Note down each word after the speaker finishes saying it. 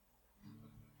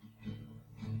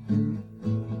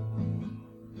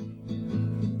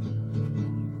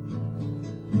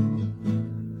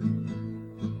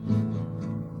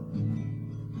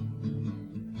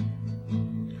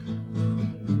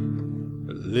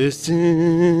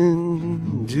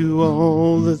Listen to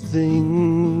all the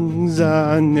things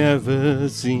I never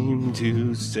seem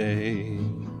to say.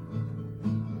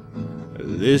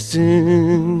 Listen,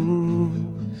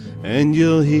 and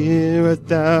you'll hear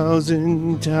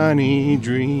 1,000 tiny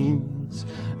dreams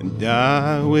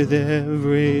die with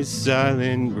every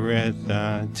silent breath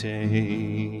I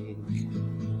take.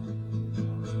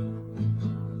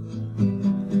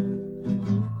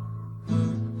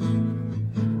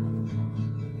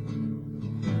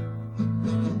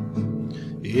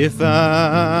 If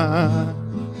I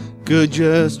could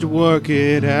just work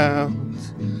it out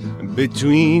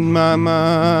between my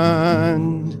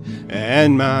mind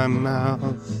and my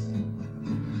mouth,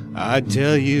 I'd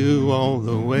tell you all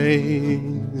the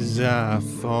ways I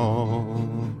fall.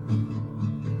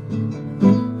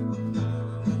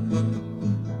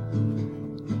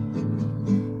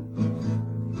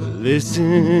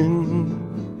 Listen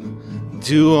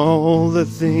to all the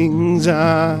things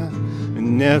I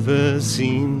never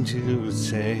seem to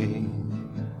say.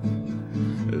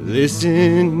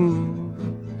 Listen,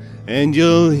 and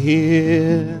you'll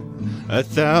hear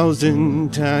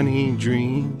 1,000 tiny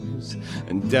dreams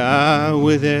and die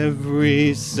with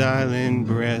every silent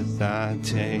breath I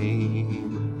take.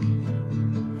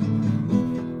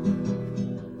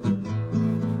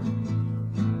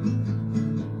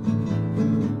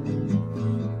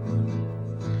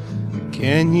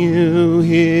 Can you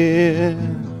hear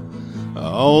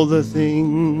all the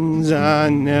things I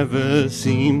never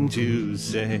seem to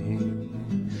say?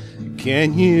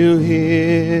 Can you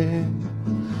hear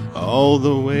all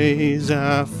the ways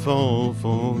I fall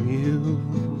for you?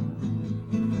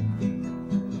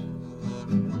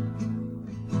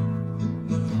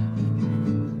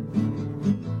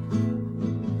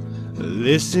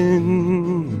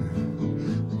 Listen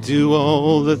to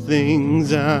all the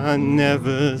things I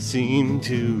never seem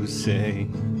to say.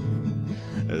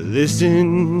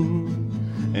 Listen,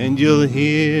 and you'll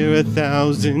hear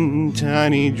 1,000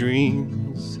 tiny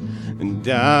dreams and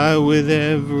die with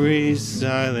every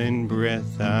silent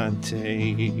breath I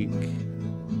take.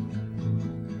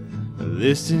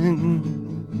 Listen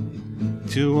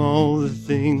to all the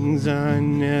things I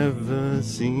never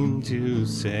seem to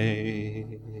say.